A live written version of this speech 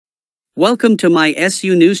Welcome to my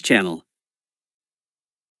SU News channel.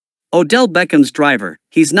 Odell Beckham's driver,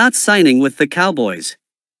 he's not signing with the Cowboys.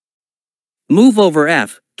 Move over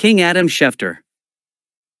King Adam Schefter.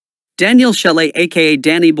 Daniel Chalet aka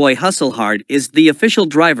Danny Boy Hustlehard is the official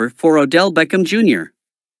driver for Odell Beckham Jr.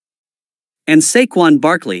 and Saquon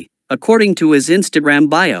Barkley, according to his Instagram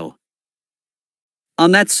bio.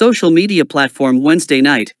 On that social media platform Wednesday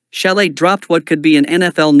night, Chalet dropped what could be an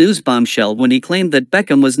NFL news bombshell when he claimed that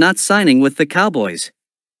Beckham was not signing with the Cowboys.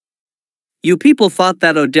 "You people thought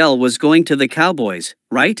that Odell was going to the Cowboys,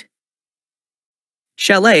 right?"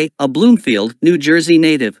 Chalet, a Bloomfield, New Jersey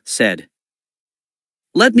native, said.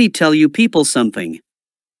 "Let me tell you people something.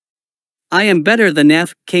 I am better than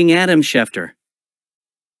King Adam Schefter.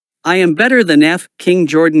 I am better than King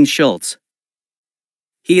Jordan Schultz.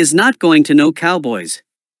 He is not going to no Cowboys.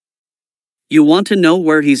 You want to know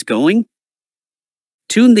where he's going?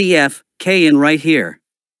 Tune the K in right here."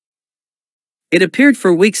 It appeared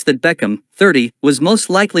for weeks that Beckham, 30, was most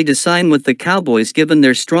likely to sign with the Cowboys given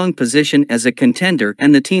their strong position as a contender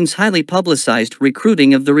and the team's highly publicized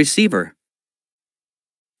recruiting of the receiver.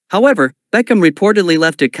 However, Beckham reportedly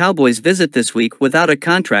left a Cowboys visit this week without a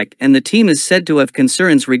contract, and the team is said to have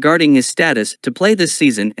concerns regarding his status to play this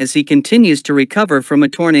season as he continues to recover from a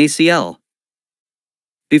torn ACL.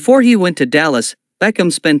 Before he went to Dallas, Beckham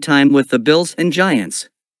spent time with the Bills and Giants.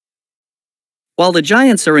 While the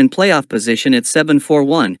Giants are in playoff position at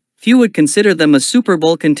 7-4-1, few would consider them a Super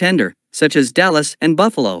Bowl contender, such as Dallas and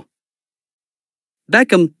Buffalo.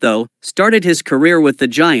 Beckham, though, started his career with the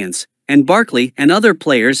Giants, and Barkley and other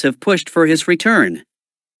players have pushed for his return.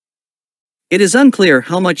 It is unclear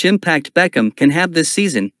how much impact Beckham can have this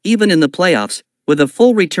season, even in the playoffs, with a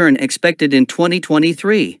full return expected in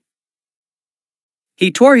 2023. He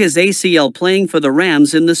tore his ACL playing for the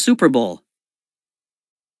Rams in the Super Bowl.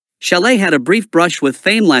 Chalet had a brief brush with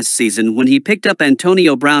fame last season when he picked up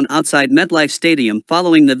Antonio Brown outside MetLife Stadium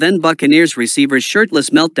following the then Buccaneers receiver's shirtless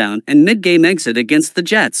meltdown and mid-game exit against the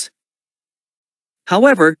Jets.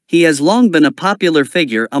 However, he has long been a popular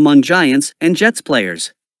figure among Giants and Jets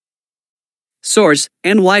players. Source: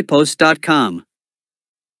 nypost.com.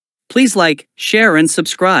 Please like, share and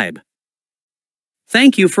subscribe.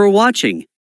 Thank you for watching.